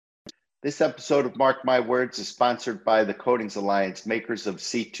This episode of Mark My Words is sponsored by the Coatings Alliance, makers of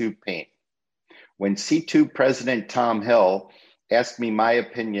C2 Paint. When C2 President Tom Hill asked me my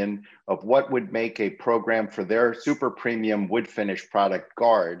opinion of what would make a program for their super premium wood finish product,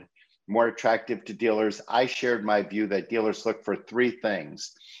 Guard, more attractive to dealers, I shared my view that dealers look for three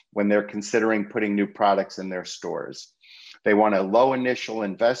things when they're considering putting new products in their stores. They want a low initial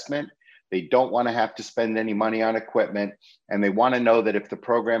investment. They don't want to have to spend any money on equipment, and they want to know that if the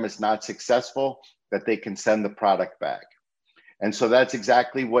program is not successful, that they can send the product back. And so that's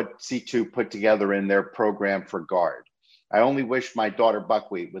exactly what C2 put together in their program for Guard. I only wish my daughter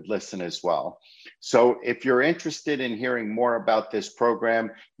Buckwheat would listen as well. So if you're interested in hearing more about this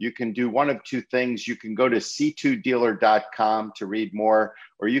program, you can do one of two things. You can go to c2dealer.com to read more,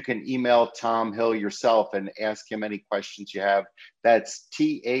 or you can email Tom Hill yourself and ask him any questions you have. That's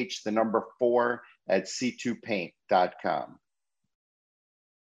th4 at c2paint.com.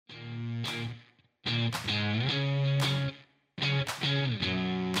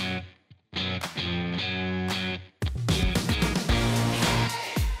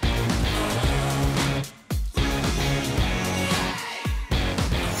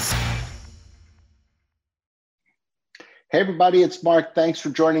 Hey, everybody, it's Mark. Thanks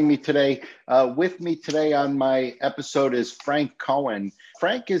for joining me today. With me today on my episode is Frank Cohen.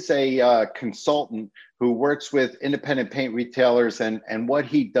 Frank is a consultant who works with independent paint retailers, and what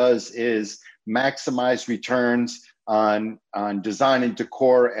he does is maximize returns on design and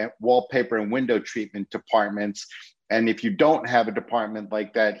decor and wallpaper and window treatment departments. And if you don't have a department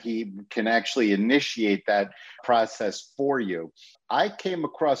like that, he can actually initiate that process for you. I came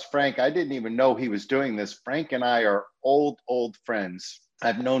across Frank. I didn't even know he was doing this. Frank and I are old friends.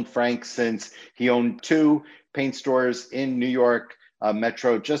 I've known Frank since he owned two paint stores in New York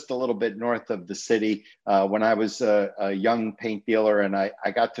Metro, just a little bit north of the city, when I was a young paint dealer. And I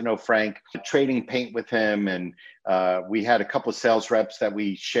got to know Frank, trading paint with him. And we had a couple of sales reps that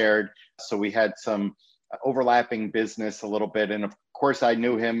we shared. So we had some overlapping business a little bit. And of course, I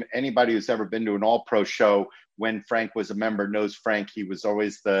knew him. Anybody who's ever been to an All Pro show when Frank was a member knows Frank. He was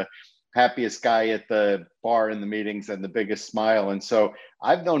always the happiest guy at the bar in the meetings and the biggest smile. And so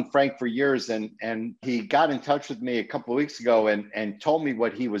I've known Frank for years, and he got in touch with me a couple of weeks ago and told me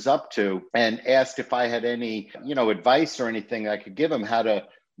what he was up to and asked if I had any, advice or anything I could give him how to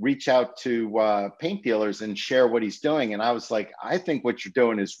reach out to paint dealers and share what he's doing. And I was like, I think what you're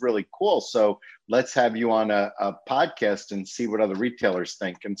doing is really cool. So let's have you on a podcast and see what other retailers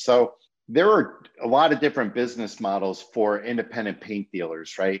think. And so there are a lot of different business models for independent paint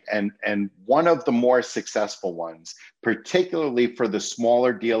dealers, right? And one of the more successful ones, particularly for the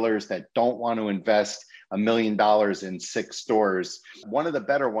smaller dealers that don't want to invest $1 million in 6 stores, one of the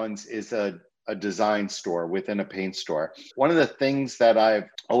better ones is a design store within a paint store. One of the things that I've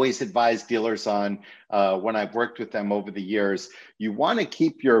always advised dealers on when I've worked with them over the years, you want to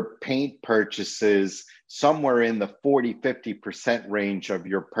keep your paint purchases somewhere in the 40-50% range of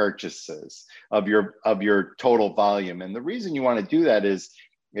your purchases, of your total volume. And the reason you want to do that is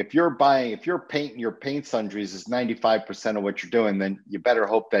if your paint and your paint sundries is 95% of what you're doing, then you better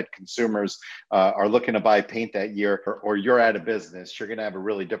hope that consumers are looking to buy paint that year, or you're out of business. You're going to have a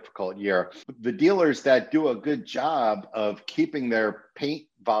really difficult year. The dealers that do a good job of keeping their paint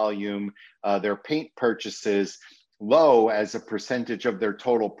volume, their paint purchases low as a percentage of their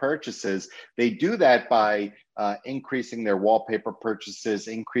total purchases, they do that by increasing their wallpaper purchases,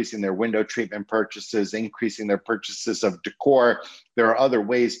 increasing their window treatment purchases, increasing their purchases of decor. There are other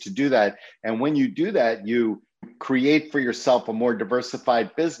ways to do that. And when you do that, you create for yourself a more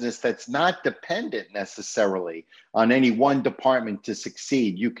diversified business that's not dependent necessarily on any one department to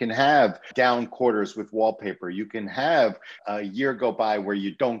succeed. You can have down quarters with wallpaper. You can have a year go by where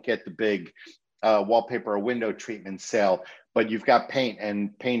you don't get the big wallpaper or window treatment sale, but you've got paint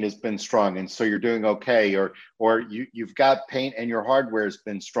and paint has been strong, and so you're doing okay. Or you've got paint and your hardware has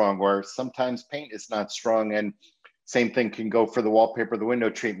been strong, or sometimes paint is not strong, and same thing can go for the wallpaper, the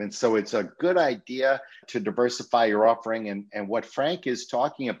window treatment. So it's a good idea to diversify your offering. And what Frank is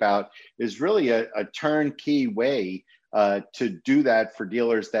talking about is really a turnkey way to do that for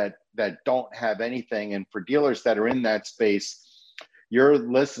dealers that don't have anything. And for dealers that are in that space, you're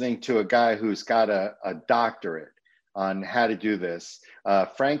listening to a guy who's got a doctorate on how to do this.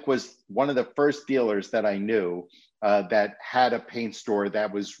 Frank was one of the first dealers that I knew that had a paint store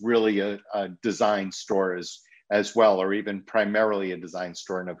that was really a design store as well, or even primarily a design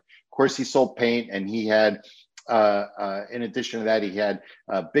store. And of course, he sold paint, and he had, in addition to that, he had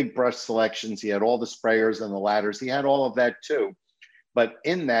big brush selections. He had all the sprayers and the ladders. He had all of that too. But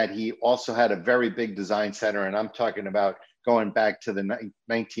in that, he also had a very big design center. And I'm talking about going back to the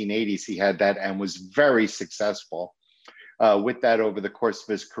 1980s. He had that and was very successful with that over the course of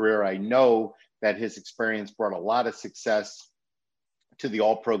his career. I know that his experience brought a lot of success to the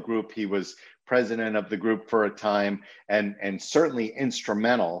All Pro Group. He was president of the group for a time, and certainly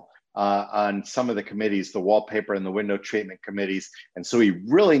instrumental on some of the committees, the wallpaper and the window treatment committees. And so he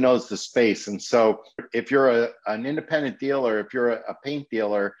really knows the space. And so if you're an independent dealer, if you're a paint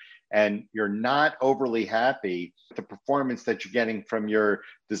dealer, and you're not overly happy with the performance that you're getting from your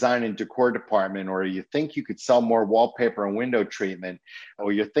design and decor department, or you think you could sell more wallpaper and window treatment,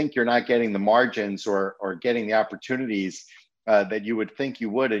 or you think you're not getting the margins or getting the opportunities that you would think you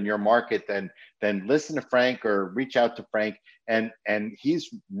would in your market, then listen to Frank or reach out to Frank. And he's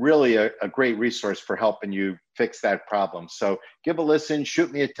really a great resource for helping you fix that problem. So give a listen,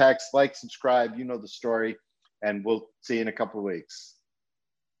 shoot me a text, like, subscribe, you know the story, and we'll see you in a couple of weeks.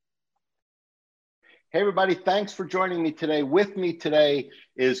 Hey, everybody, thanks for joining me today. With me today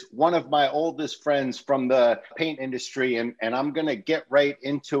is one of my oldest friends from the paint industry, and I'm going to get right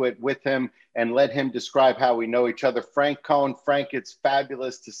into it with him and let him describe how we know each other. Frank Cohen. Frank, it's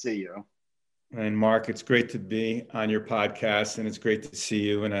fabulous to see you. And Mark, it's great to be on your podcast, and it's great to see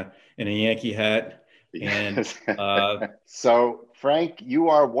you in a Yankee hat. And so, Frank, you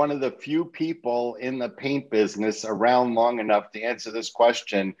are one of the few people in the paint business around long enough to answer this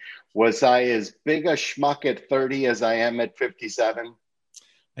question. Was I as big a schmuck at 30 as I am at 57?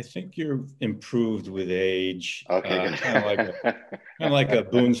 I think you're improved with age. Okay, kind of like a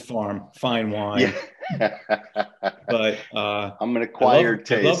Boone's Farm fine wine. Yeah. But I'm an acquired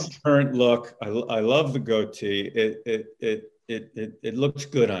taste. I love the current look. I love the goatee. It looks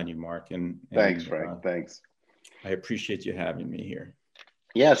good on you, Mark. And thanks, Frank. Thanks. I appreciate you having me here.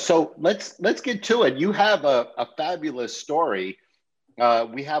 Yeah. So let's get to it. You have a fabulous story.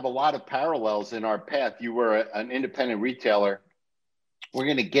 We have a lot of parallels in our path. You were an independent retailer. We're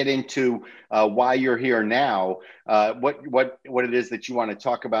going to get into why you're here now, what it is that you want to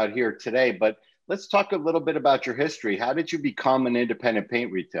talk about here today. But let's talk a little bit about your history. How did you become an independent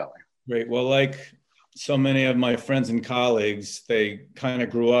paint retailer? Great. Well, like so many of my friends and colleagues, they kind of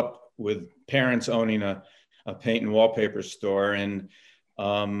grew up with parents owning a paint and wallpaper store. And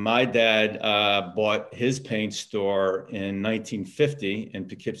my dad bought his paint store in 1950 in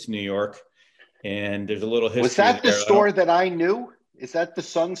Poughkeepsie, New York. And there's a little history. Was that the store that I knew? Is that the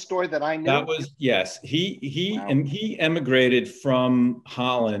Sun store that I knew? That was, yes. Wow. And he emigrated from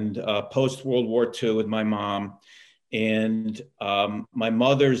Holland post World War II with my mom. And my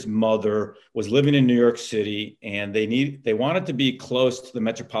mother's mother was living in New York City, and they wanted to be close to the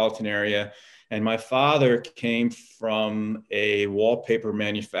metropolitan area. And my father came from a wallpaper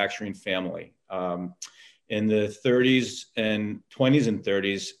manufacturing family. In the 30s and 20s and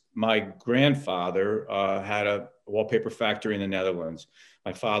 30s, my grandfather had a wallpaper factory in the Netherlands.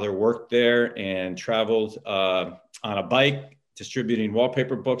 My father worked there and traveled on a bike, distributing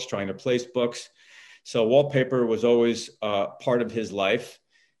wallpaper books, trying to place books. So wallpaper was always part of his life.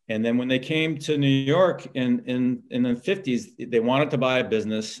 And then when they came to New York in the 50s, they wanted to buy a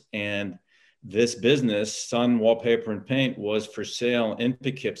business, and this business, Sun Wallpaper and Paint, was for sale in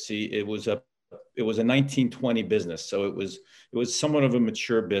Poughkeepsie. It was a 1920 business, so it was somewhat of a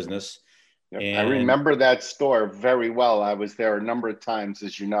mature business. And I remember that store very well. I was there a number of times,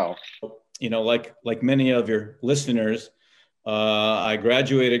 as you know. You know, like many of your listeners, I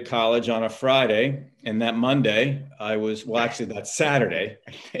graduated college on a Friday, and that Monday that Saturday,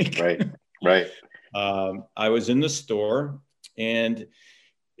 I think. Right. I was in the store, and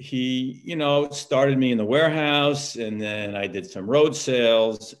he, started me in the warehouse, and then I did some road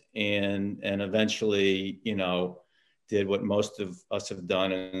sales, and eventually, did what most of us have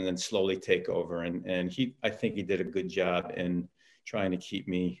done, and then slowly take over. And I think he did a good job in trying to keep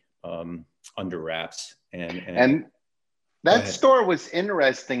me under wraps. And that store was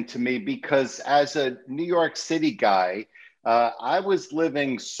interesting to me because as a New York City guy, I was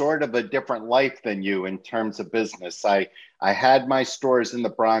living sort of a different life than you in terms of business. I had my stores in the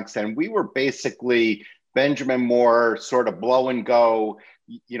Bronx, and we were basically Benjamin Moore, sort of blow and go,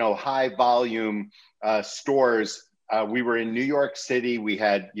 high volume stores. We were in New York City. We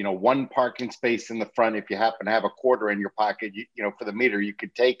had, one parking space in the front. If you happen to have a quarter in your pocket, for the meter, you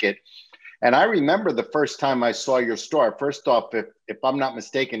could take it. And I remember the first time I saw your store. First off, if I'm not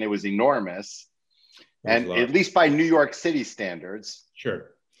mistaken, it was enormous. And at least by New York City standards. Sure.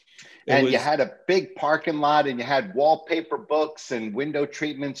 You had a big parking lot, and you had wallpaper books and window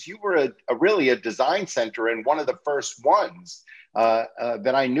treatments. You were really a design center, and one of the first ones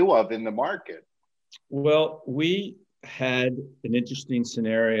that I knew of in the market. Well, we had an interesting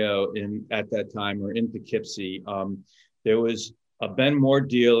scenario at that time. We're in Poughkeepsie. there was a Ben Moore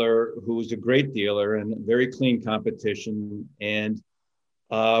dealer who was a great dealer and very clean competition. And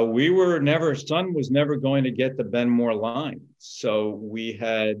we were never, Sun was never going to get the Ben Moore line. So we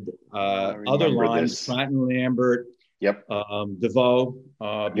had other lines, Pratt and Lambert, yep, DeVoe,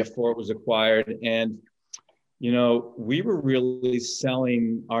 before it was acquired. And, you know, we were really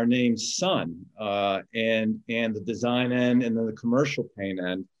selling our name Sun and the design end and then the commercial paint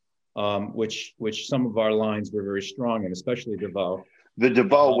end, which some of our lines were very strong in, especially DeVoe. The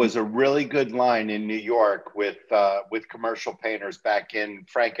DeVoe was a really good line in New York with commercial painters back in.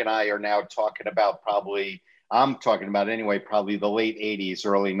 Frank and I are now talking about I'm talking about anyway, probably the late 80s,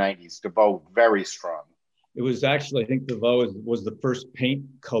 early 90s. DeVoe, very strong. It was actually, I think DeVoe was the first paint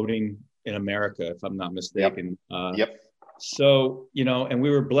coating in America, if I'm not mistaken. Yep. So, you know, and we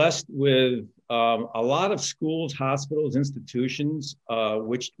were blessed with a lot of schools, hospitals, institutions,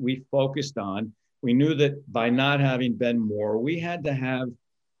 which we focused on. We knew that by not having Ben Moore, we had to have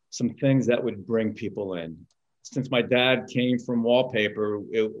some things that would bring people in. Since my dad came from wallpaper,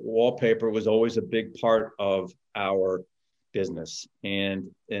 wallpaper was always a big part of our business. And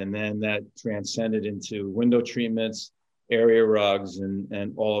then that transcended into window treatments, area rugs,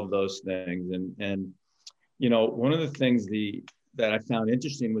 and all of those things. And you know, one of the things that I found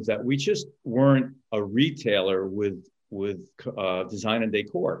interesting was that we just weren't a retailer with design and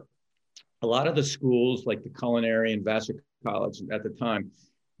decor. A lot of the schools, like the Culinary and Vassar College at the time,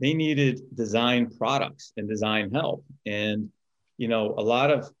 they needed design products and design help. And, you know, a lot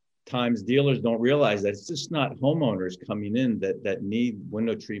of times dealers don't realize that it's just not homeowners coming in that need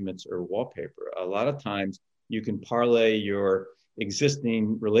window treatments or wallpaper. A lot of times you can parlay your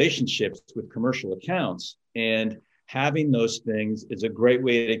existing relationships with commercial accounts, and having those things is a great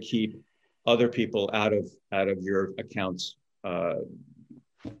way to keep other people out of your accounts.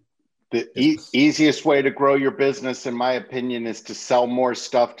 The easiest way to grow your business, in my opinion, is to sell more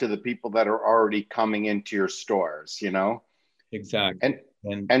stuff to the people that are already coming into your stores, you know? Exactly.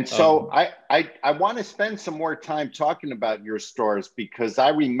 And so I want to spend some more time talking about your stores, because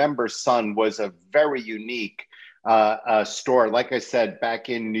I remember Sun was a very unique store. Like I said, back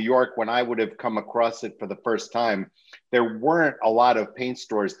in New York, when I would have come across it for the first time, there weren't a lot of paint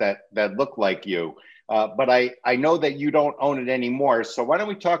stores that looked like you. But I know that you don't own it anymore. So why don't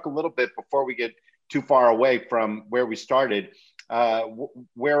we talk a little bit before we get too far away from where we started?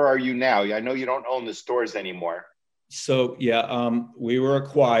 Where are you now? I know you don't own the stores anymore. So yeah, we were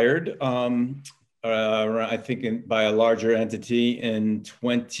acquired, I think, by a larger entity in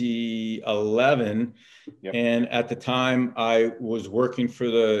 2011. Yep. And at the time, I was working for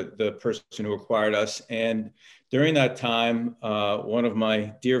the person who acquired us. And during that time, one of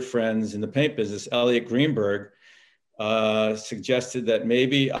my dear friends in the paint business, Elliot Greenberg, suggested that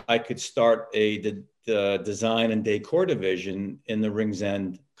maybe I could start the design and decor division in the Rings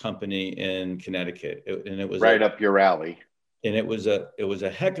End company in Connecticut. And it was right up your alley. And it was a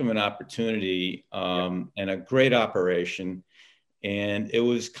heck of an opportunity, and a great operation. And it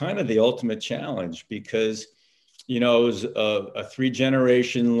was kind of the ultimate challenge because, you know, it was a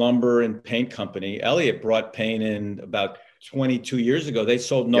 3-generation lumber and paint company. Elliott brought paint in about 22 years ago. They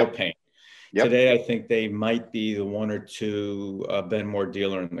sold no paint. Yep. Today, I think they might be the one or two Ben Moore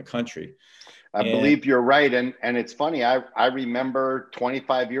dealer in the country. I believe you're right. And it's funny, I remember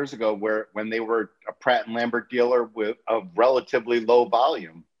 25 years ago when they were a Pratt and Lambert dealer with a relatively low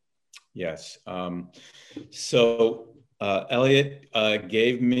volume. Yes. So Elliot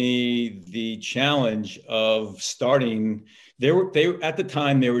gave me the challenge of starting. They at the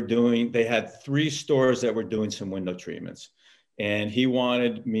time they had 3 stores that were doing some window treatments, and he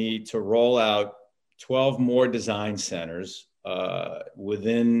wanted me to roll out 12 more design centers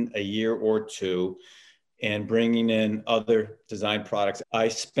within a year or two, and bringing in other design products. I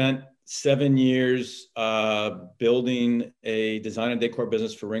spent 7 years building a design and decor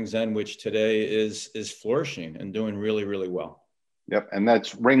business for Rings End, which today is flourishing and doing really, really well. Yep, and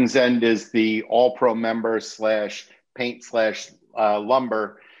that's Rings End is the All-Pro member / paint /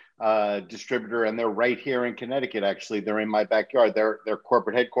 lumber distributor, and they're right here in Connecticut. Actually, they're in my backyard. Their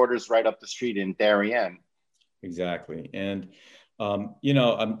corporate headquarters right up the street in Darien. Exactly. And, you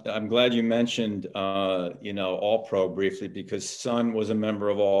know, I'm glad you mentioned, you know, All-Pro briefly, because Sun was a member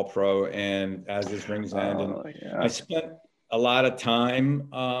of All-Pro, and as is Rings End. And I spent a lot of time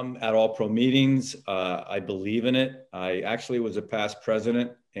at All-Pro meetings. I believe in it. I actually was a past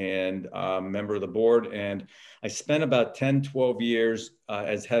president and member of the board. And I spent about 10, 12 years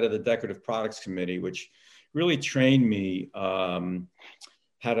as head of the Decorative Products Committee, which really trained me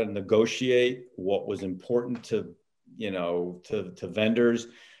how to negotiate what was important to, you know, to vendors,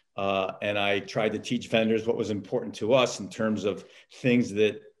 And I tried to teach vendors what was important to us in terms of things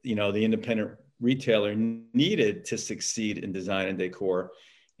that, the independent retailer needed to succeed in design and decor.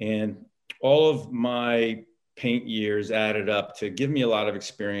 And all of my paint years added up to give me a lot of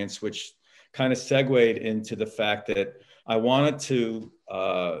experience, which kind of segued into the fact that I wanted to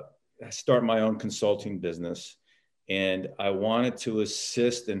start my own consulting business. And I wanted to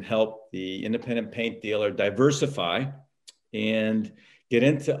assist and help the independent paint dealer diversify and get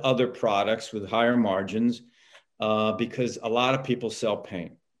into other products with higher margins, because a lot of people sell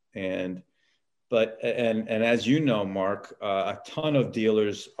paint. And as you know, Mark, a ton of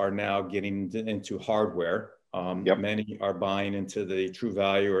dealers are now getting into hardware. Yep. Many are buying into the True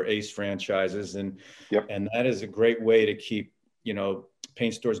Value or Ace franchises, and Yep. and that is a great way to keep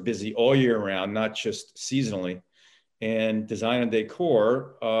paint stores busy all year round, not just seasonally. And design and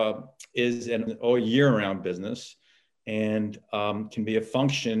decor is an all year round business, and can be a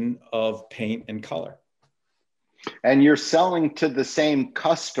function of paint and color. And you're selling to the same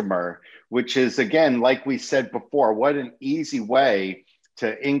customer, which is, again, like we said before, what an easy way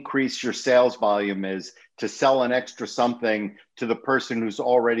to increase your sales volume is to sell an extra something to the person who's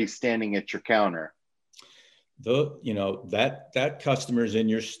already standing at your counter. That customer's in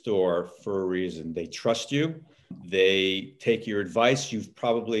your store for a reason. They trust you. They take your advice.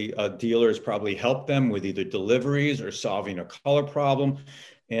 A dealer has probably helped them with either deliveries or solving a color problem.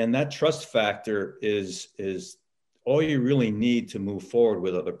 And that trust factor is all you really need to move forward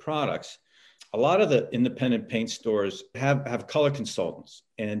with other products. A lot of the independent paint stores have color consultants.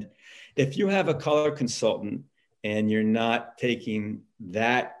 And if you have a color consultant and you're not taking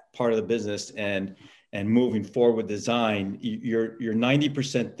that part of the business and moving forward with design, you're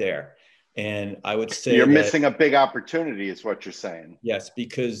 90% there. And I would say you're missing a big opportunity is what you're saying. Yes,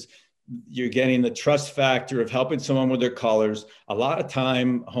 because you're getting the trust factor of helping someone with their colors. A lot of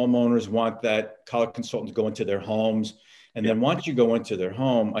time homeowners want that color consultant to go into their homes. And then once you go into their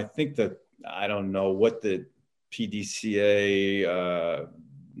home, I think that, I don't know what the PDCA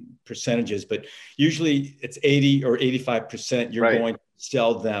percentage is, but usually it's 80 or 85%. You're going to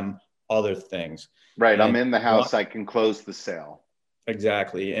sell them other things. Right. And I'm in the house. I can close the sale.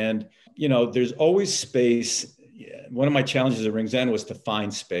 Exactly. And, there's always space. One of my challenges at Rings End was to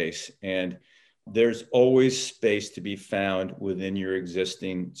find space, and there's always space to be found within your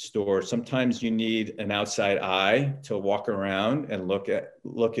existing store. Sometimes you need an outside eye to walk around and look at,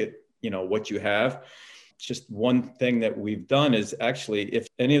 what you have. Just one thing that we've done is actually, if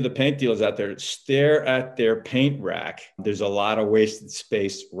any of the paint dealers out there stare at their paint rack, there's a lot of wasted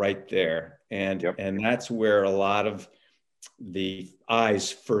space right there. And that's where a lot of the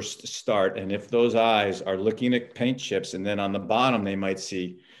eyes first start. And if those eyes are looking at paint chips, and then on the bottom, they might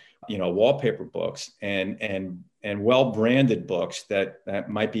see, wallpaper books and well-branded books that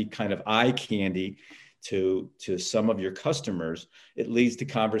might be kind of eye candy to some of your customers, it leads to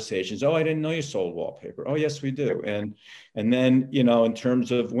conversations. Oh, I didn't know you sold wallpaper. Oh, yes, we do. And then, in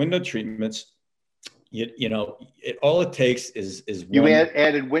terms of window treatments, all it takes is you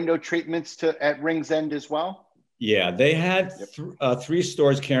added window treatments at Rings End as well. Yeah, they had 3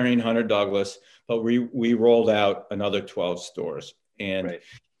 stores carrying Hunter Douglas, but we rolled out another 12 stores, and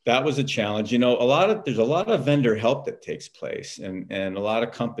that was a challenge. There's a lot of vendor help that takes place, and a lot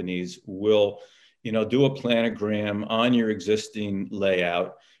of companies will, do a planogram on your existing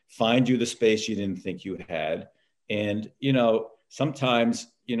layout, find you the space you didn't think you had, and sometimes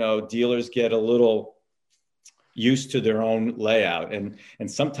dealers get a little used to their own layout, and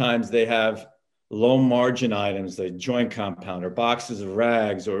sometimes they have low margin items like joint compound or boxes of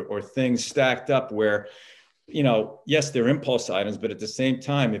rags or things stacked up where, yes, they're impulse items, but at the same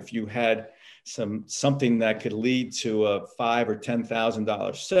time, if you had something that could lead to a $5,000 or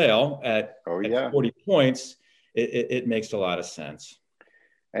 $10,000 sale at 40 points, it makes a lot of sense.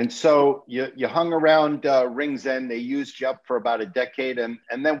 And so you hung around Rings End. They used you up for about a decade. And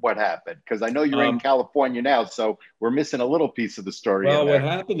then what happened? Because I know you're in California now, so we're missing a little piece of the story. Well, what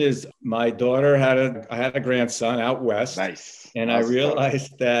happened is my daughter I had a grandson out west. Nice. And I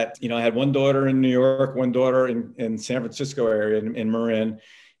realized that, I had one daughter in New York, one daughter in San Francisco area in Marin.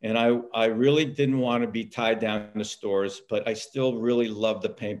 And I really didn't want to be tied down to stores, but I still really loved the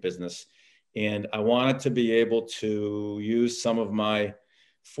paint business. And I wanted to be able to use some of my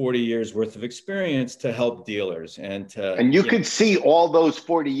 40 years worth of experience to help dealers and you could see all those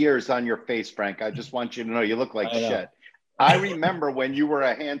 40 years on your face, Frank. I just want you to know you look like shit. I remember when you were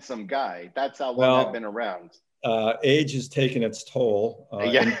a handsome guy. That's how long I've been around. Age has taken its toll.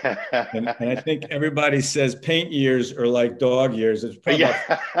 And I think everybody says paint years are like dog years. It's probably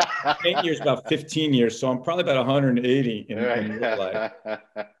paint years about 15 years. So I'm probably about 180 in real life.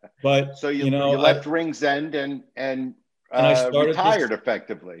 But, So you you know, left Ringsend and and I started this, retired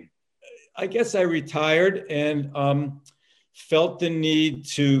effectively. I guess I retired and felt the need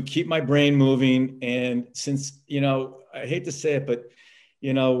to keep my brain moving. And since, you know, I hate to say it, but,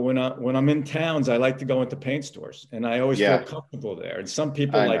 you know, when I'm in towns, I like to go into paint stores and I always feel Yeah, comfortable there. And some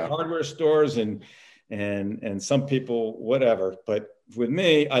people I like know. hardware stores and some people, whatever. But with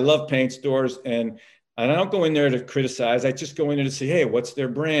me, I love paint stores and I don't go in there to criticize. I just go in there to see, hey, what's their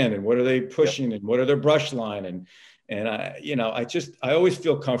brand and what are they Yep. pushing and what are their brush line and I, you know, I always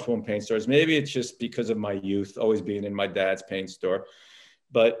feel comfortable in paint stores. Maybe it's just because of my youth, always being in my dad's paint store,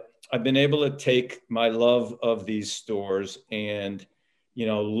 but I've been able to take my love of these stores and, you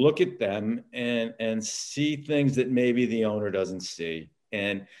know, look at them and see things that maybe the owner doesn't see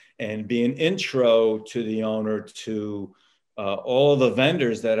and be an intro to the owner to all the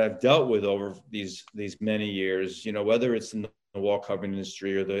vendors that I've dealt with over these many years, you know, whether it's in the wall covering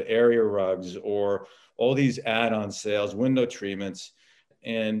industry or the area rugs or all these add-on sales, window treatments,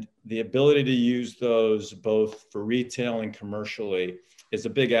 and the ability to use those both for retail and commercially is a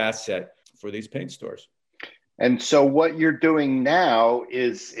big asset for these paint stores. And so what you're doing now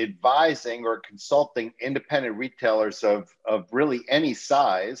is advising or consulting independent retailers of really any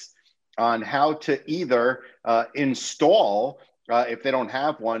size on how to either install, if they don't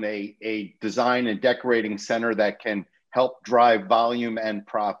have one, a design and decorating center that can help drive volume and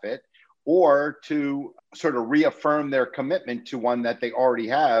profit, or to sort of reaffirm their commitment to one that they already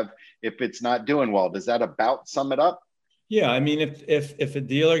have if it's not doing well. Does that about sum it up? Yeah, I mean, if a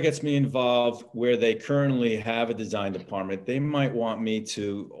dealer gets me involved where they currently have a design department, they might want me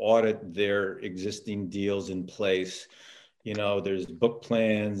to audit their existing deals in place. You know, there's book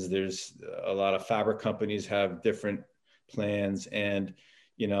plans, there's a lot of fabric companies have different plans. And,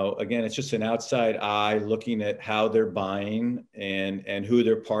 you know, again, it's just an outside eye looking at how they're buying and who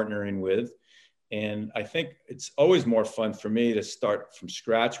they're partnering with. And I think it's always more fun for me to start from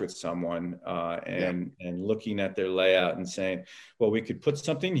scratch with someone Yeah. and looking at their layout and saying, well, we could put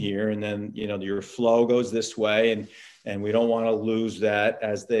something here, and then you know your flow goes this way, and we don't want to lose that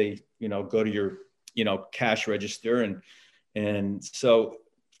as they you know go to your you know cash register, and so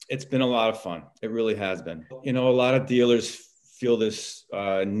it's been a lot of fun. It really has been. You know, a lot of dealers feel this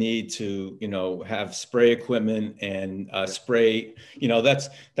need to, you know, have spray equipment and spray, you know, that's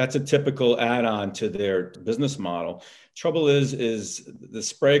a typical add-on to their business model. Trouble is the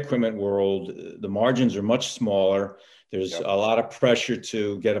spray equipment world, the margins are much smaller. There's Yep. a lot of pressure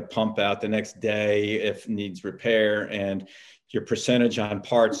to get a pump out the next day if it needs repair, and your percentage on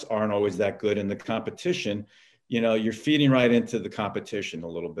parts aren't always that good in the competition. You know, you're feeding right into the competition a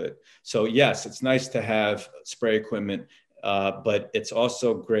little bit. So yes, it's nice to have spray equipment, but it's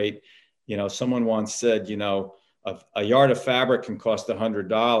also great. You know, someone once said, you know, a yard of fabric can cost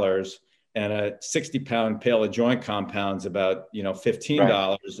 $100 and a 60-pound pail of joint compounds about, you know, Right.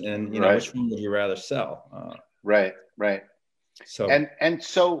 $15. And, you know, Right. which one would you rather sell? Right. Right. So And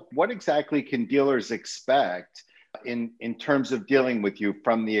so what exactly can dealers expect in terms of dealing with you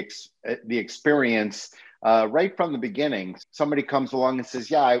from the experience right from the beginning? Somebody comes along and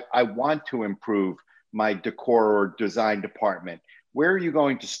says, yeah, I want to improve my decor or design department. Where are you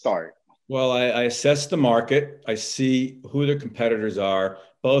going to start? well, I assess the market. I see who their competitors are,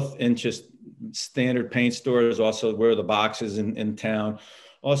 both in just standard paint stores, also where are the boxes in town.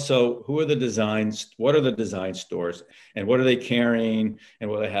 Also, who are the designs? What are the design stores and what are they carrying and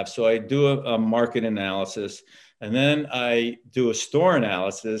what they have? So I do a market analysis and then I do a store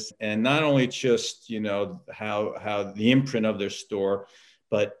analysis and not only just, you know, how the imprint of their store,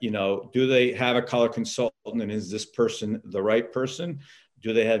 but, you know, do they have a color consultant and is this person the right person?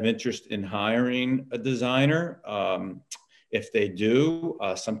 Do they have interest in hiring a designer? If they do,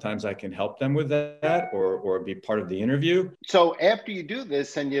 sometimes I can help them with that or be part of the interview. So after you do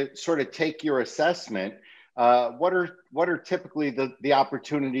this and you sort of take your assessment, what are typically the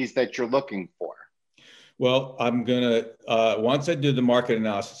opportunities that you're looking for? Well, I'm going to, once I do the market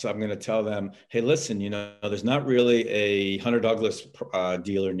analysis, I'm going to tell them, hey, listen, you know, there's not really a Hunter Douglas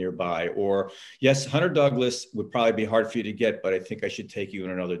dealer nearby. Or, yes, Hunter Douglas would probably be hard for you to get, but I think I should take you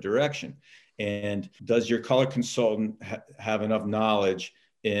in another direction. And does your color consultant have enough knowledge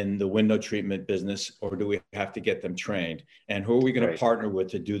in the window treatment business, or do we have to get them trained? And who are we going to Right. partner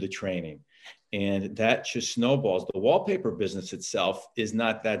with to do the training? And that just snowballs. The wallpaper business itself is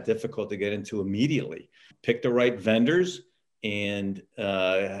not that difficult to get into immediately. Pick the right vendors and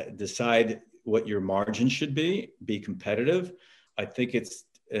decide what your margin should be competitive. I think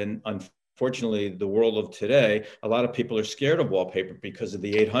and unfortunately, the world of today, a lot of people are scared of wallpaper because of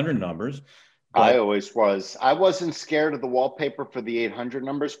the 800 numbers. I But always was. I wasn't scared of the wallpaper for the 800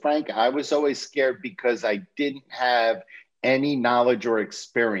 numbers, Frank. I was always scared because I didn't have any knowledge or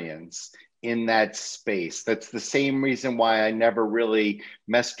experience in that space. That's the same reason why I never really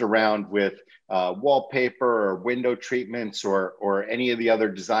messed around with wallpaper or window treatments or any of the other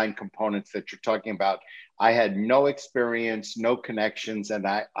design components that you're talking about. I had no experience, no connections, and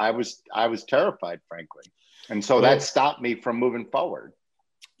I was terrified, frankly. And so that well, stopped me from moving forward.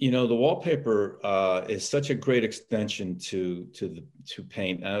 the wallpaper is such a great extension to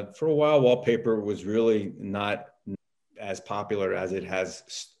paint. For a while, wallpaper was really not as popular as it has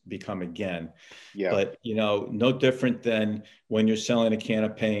become again. Yeah. But no different than when you're selling a can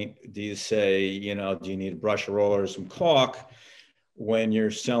of paint. Do you say, do you need a brush, a roller, or some caulk? When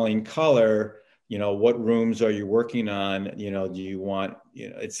you're selling color, what rooms are you working on? Do you want,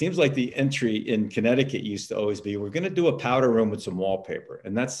 it seems like the entry in Connecticut used to always be, we're going to do a powder room with some wallpaper.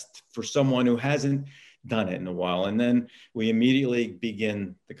 And that's for someone who hasn't done it in a while. And then we immediately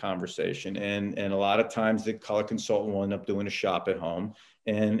begin the conversation. And a lot of times the color consultant will end up doing a shop at home,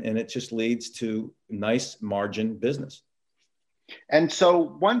 and it just leads to nice margin business. And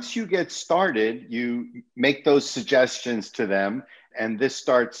so once you get started, you make those suggestions to them, and this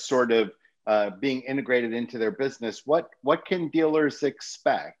starts sort of being integrated into their business. What can dealers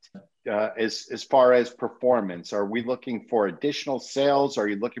expect as far as performance? Are we looking for additional sales? Are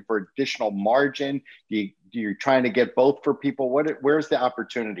you looking for additional margin? You're trying to get both for people? Where's the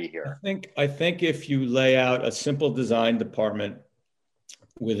opportunity here? I think if you lay out a simple design department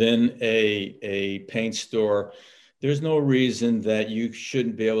within a paint store, there's no reason that you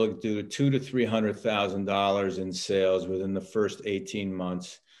shouldn't be able to do $200,000 to $300,000 in sales within the first 18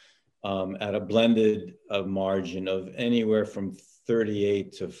 months at a blended margin of anywhere from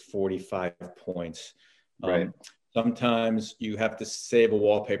 38 to 45 points. Right. Sometimes you have to save a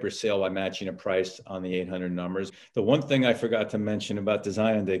wallpaper sale by matching a price on the 800 numbers. The one thing I forgot to mention about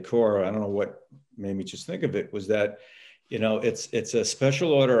design and decor, I don't know what made me just think of it, was that it's a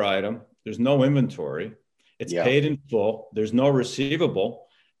special order item. There's no inventory. It's paid in full. There's no receivable.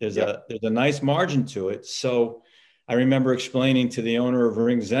 There's a nice margin to it. So I remember explaining to the owner of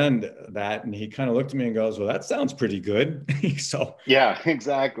Rings End that, and he kind of looked at me and goes, "Well, that sounds pretty good." So yeah,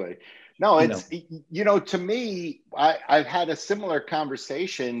 exactly. No, it's to me, I've had a similar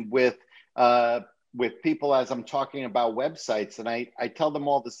conversation with people as I'm talking about websites, and I tell them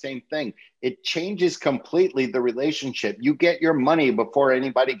all the same thing. It changes completely the relationship. You get your money before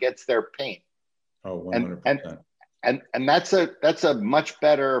anybody gets their paint. Oh, 100%. And that's a much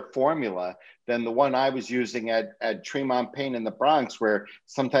better formula than the one I was using at Tremont Paint in the Bronx, where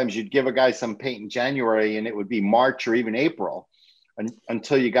sometimes you'd give a guy some paint in January and it would be March or even April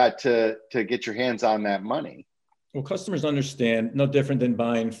until you got to get your hands on that money. Well, customers understand, no different than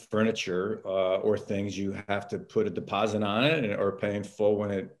buying furniture or things. You have to put a deposit on it or pay in full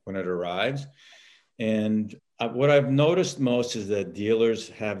when it arrives. And what I've noticed most is that dealers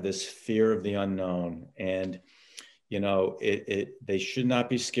have this fear of the unknown, and they should not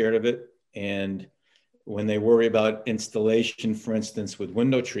be scared of it. And when they worry about installation, for instance, with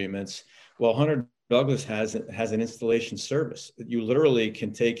window treatments, well, Hunter Douglas has an installation service. You literally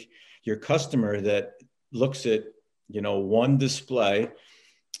can take your customer that looks at one display.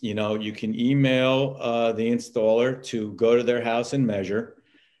 You can email the installer to go to their house and measure.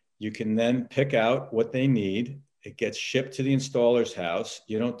 You can then pick out what they need. It gets shipped to the installer's house.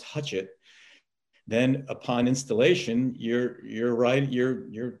 You don't touch it. Then upon installation, you're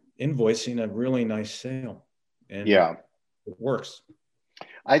invoicing a really nice sale. And it works.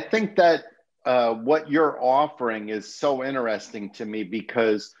 I think that what you're offering is so interesting to me,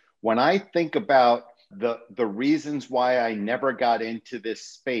 because when I think about the reasons why I never got into this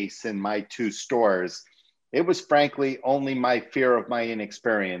space in my two stores, it was frankly only my fear of my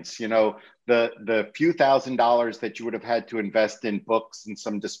inexperience. The few $1,000s that you would have had to invest in books and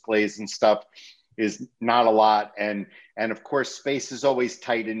some displays and stuff is not a lot. And of course, space is always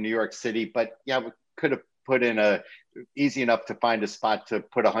tight in New York City, but we could have put in easy enough to find a spot to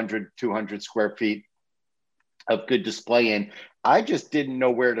put 100, 200 square feet of good display in. I just didn't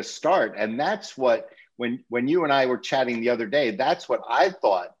know where to start. And that's what, when you and I were chatting the other day, that's what I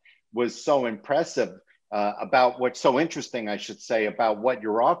thought was so impressive about what's so interesting, I should say, about what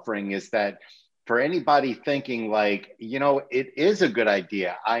you're offering, is that for anybody thinking like, it is a good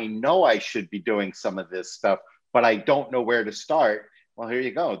idea, I know I should be doing some of this stuff, but I don't know where to start. Well, here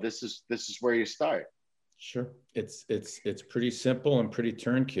you go. This is where you start. Sure. It's pretty simple and pretty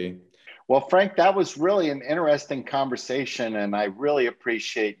turnkey. Well, Frank, that was really an interesting conversation, and I really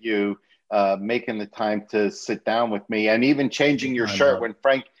appreciate you making the time to sit down with me, and even changing your shirt when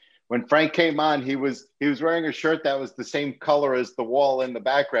when Frank came on, he was wearing a shirt that was the same color as the wall in the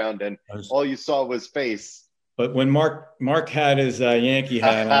background, and all you saw was face. But when Mark had his Yankee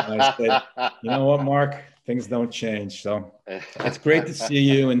hat on, I said, you know what, Mark, things don't change. So it's great to see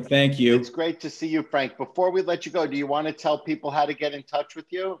you, and thank you. It's great to see you, Frank. Before we let you go, do you want to tell people how to get in touch with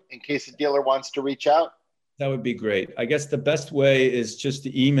you in case a dealer wants to reach out? That would be great. I guess the best way is just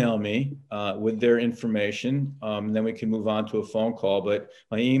to email me with their information. Then we can move on to a phone call. But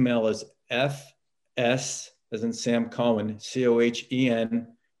my email is fs, as in Sam Cohen, COHEN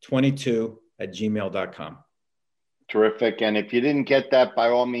 22@gmail.com. Terrific. And if you didn't get that, by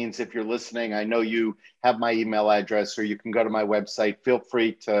all means, if you're listening, I know you have my email address, or you can go to my website. Feel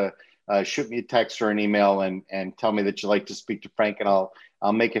free to shoot me a text or an email and tell me that you'd like to speak to Frank, and I'll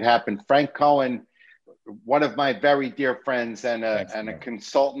make it happen. Frank Cohen, one of my very dear friends and a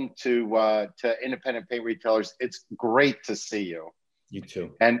consultant to independent paint retailers. It's great to see you. You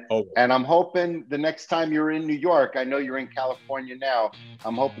too. And I'm hoping the next time you're in New York, I know you're in California now.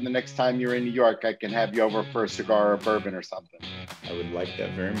 I'm hoping the next time you're in New York, I can have you over for a cigar or bourbon or something. I would like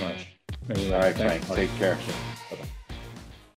that very much. All right, Frank. Take care. Bye-bye.